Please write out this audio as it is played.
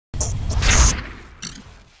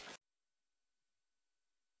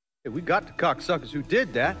Hey, we got the cocksuckers who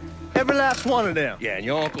did that. Every last one of them. Yeah, and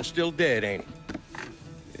your uncle's still dead, ain't he?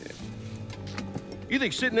 Yeah. You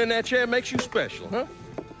think sitting in that chair makes you special, huh?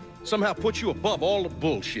 Somehow puts you above all the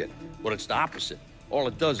bullshit. Well, it's the opposite. All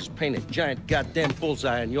it does is paint a giant goddamn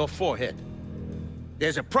bullseye on your forehead.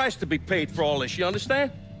 There's a price to be paid for all this, you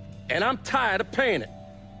understand? And I'm tired of paying it.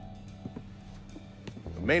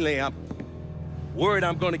 Mainly, I'm worried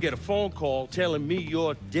I'm gonna get a phone call telling me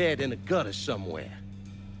you're dead in a gutter somewhere.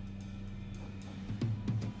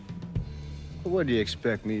 What do you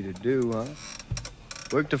expect me to do, huh?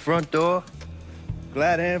 Work the front door?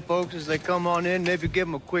 Glad hand folks as they come on in, maybe give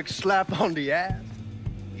them a quick slap on the ass?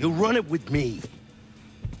 You'll run it with me.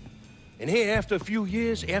 And here, after a few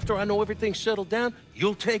years, after I know everything's settled down,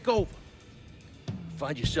 you'll take over.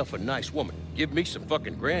 Find yourself a nice woman. Give me some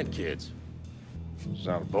fucking grandkids.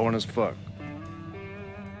 Sounds boring as fuck.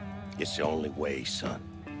 It's the only way, son.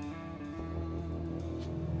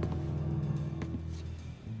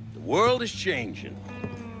 The world is changing.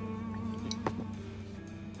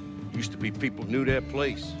 Used to be people knew their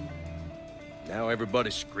place. Now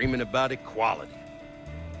everybody's screaming about equality.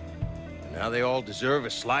 And now they all deserve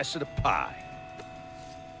a slice of the pie.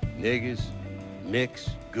 Niggers,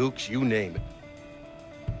 micks, gooks, you name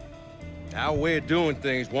it. Our way of doing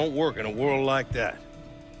things won't work in a world like that.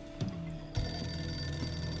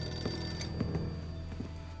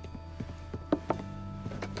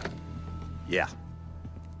 Yeah.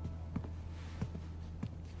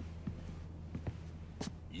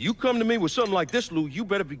 You come to me with something like this, Lou, you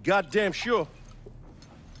better be goddamn sure.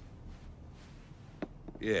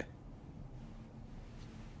 Yeah.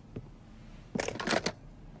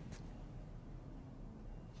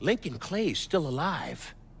 Lincoln Clay's still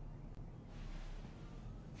alive.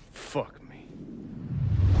 Fuck me.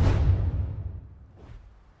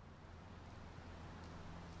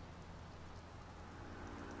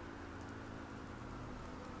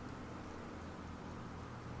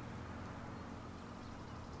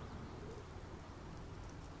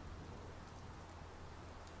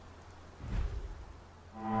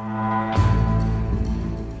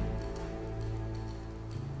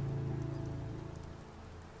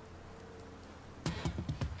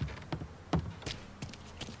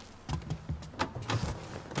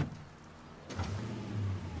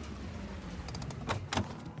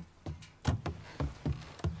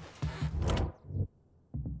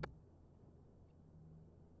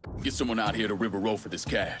 Get someone out here to River Road for this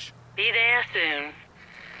cash. Be there soon.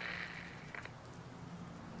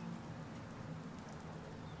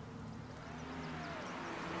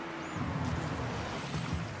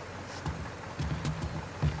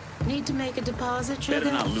 Need to make a deposit, Trigger?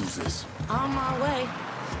 Better not lose this. On my way.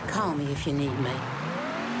 Call me if you need me.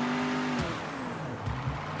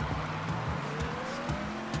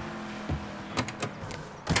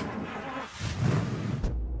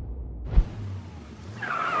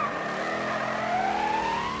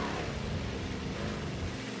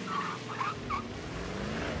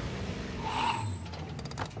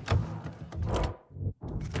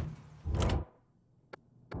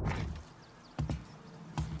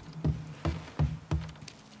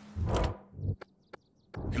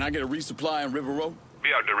 Can I get a resupply on River Road? Be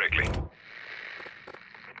out directly.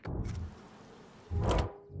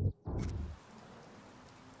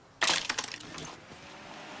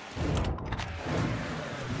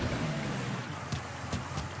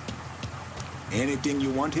 Anything you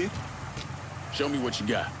want here? Show me what you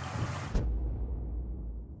got.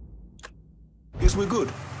 Guess we're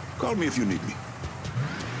good. Call me if you need me.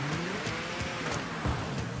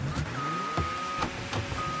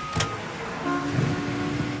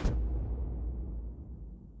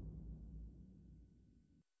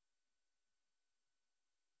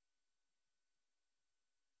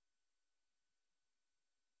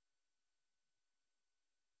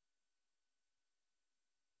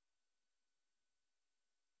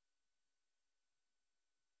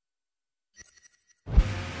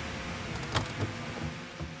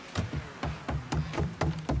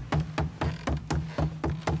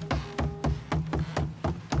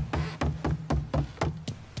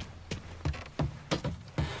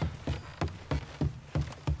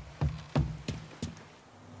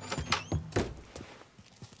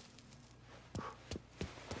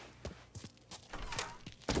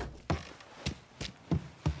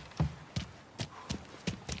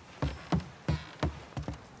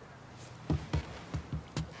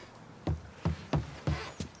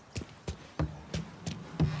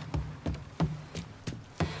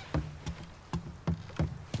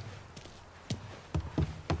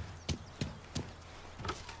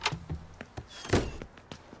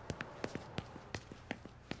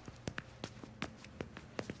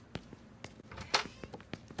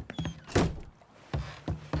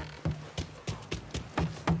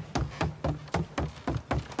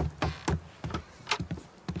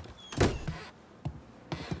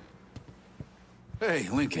 Hey,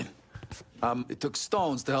 Lincoln. It took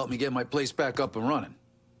stones to help me get my place back up and running.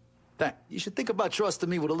 You should think about trusting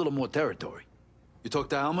me with a little more territory. You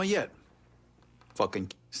talked to Alma yet?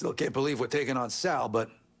 Fucking still can't believe we're taking on Sal,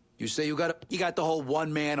 but you say you got the whole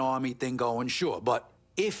one-man army thing going, sure, but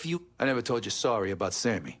if you... I never told you sorry about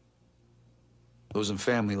Sammy. Losing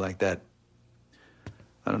family like that,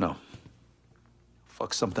 I don't know.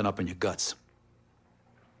 Fuck something up in your guts.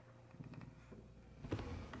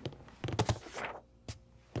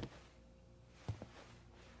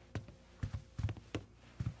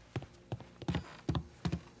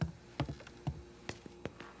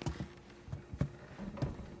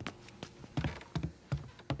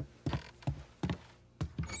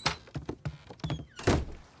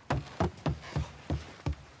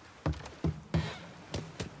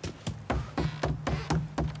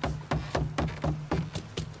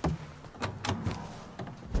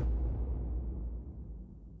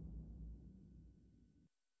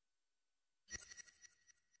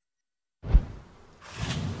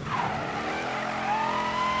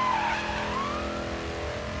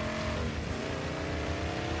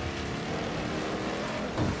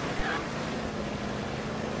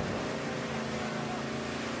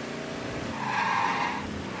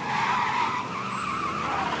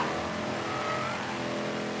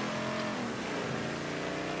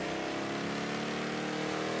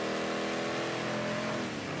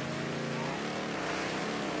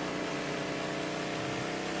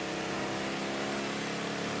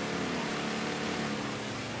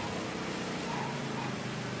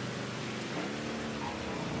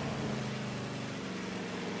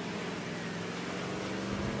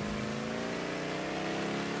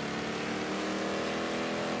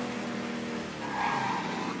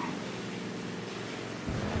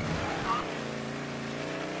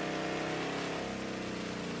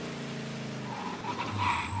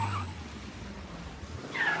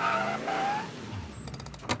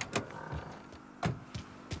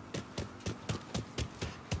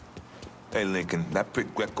 Hey, Lincoln, that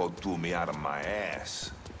prick Greco threw me out of my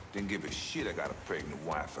ass. Didn't give a shit I got a pregnant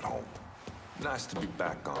wife at home. Nice to be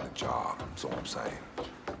back on the job, that's all I'm saying.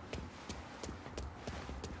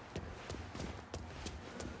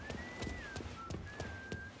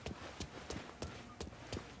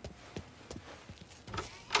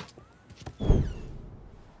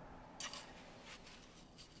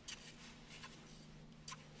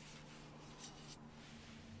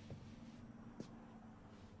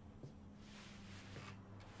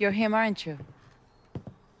 You're him, aren't you?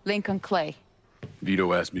 Lincoln Clay.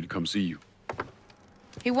 Vito asked me to come see you.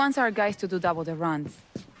 He wants our guys to do double the runs.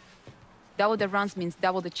 Double the runs means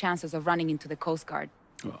double the chances of running into the Coast Guard.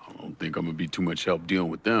 Well, I don't think I'm gonna be too much help dealing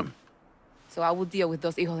with them. So I will deal with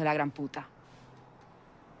those hijos de la gran puta.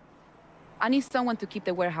 I need someone to keep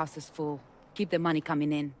the warehouses full, keep the money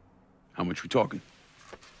coming in. How much we talking?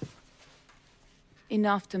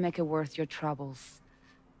 Enough to make it worth your troubles.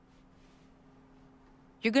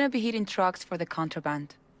 You're gonna be hitting trucks for the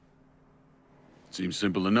contraband. Seems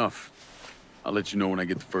simple enough. I'll let you know when I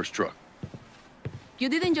get the first truck. You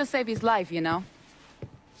didn't just save his life, you know?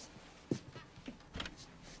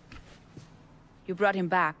 You brought him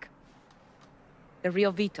back. The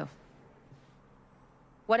real Vito.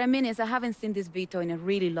 What I mean is, I haven't seen this Vito in a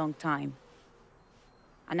really long time.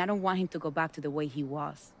 And I don't want him to go back to the way he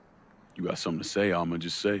was. You got something to say, I'ma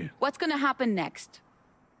just say it. What's gonna happen next?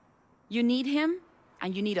 You need him,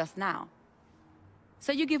 and you need us now.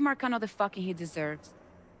 So you give Marcano the fucking he deserves.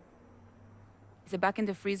 Is it back in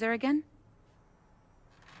the freezer again?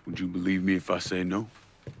 Would you believe me if I say no?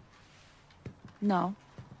 No,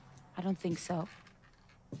 I don't think so.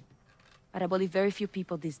 But I believe very few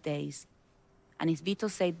people these days. And if Vito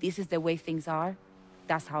said this is the way things are,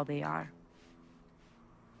 that's how they are.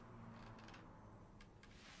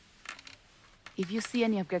 If you see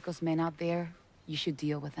any of Greco's men out there, you should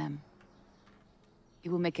deal with them. It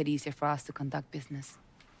will make it easier for us to conduct business.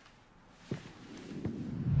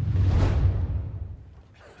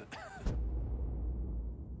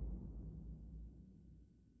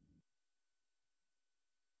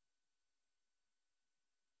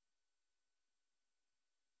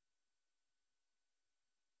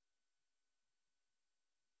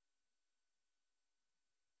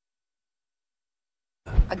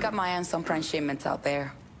 I got my hands on prime shipments out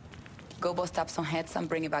there. Go bust up some heads and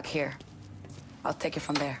bring it back here. I'll take it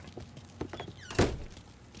from there.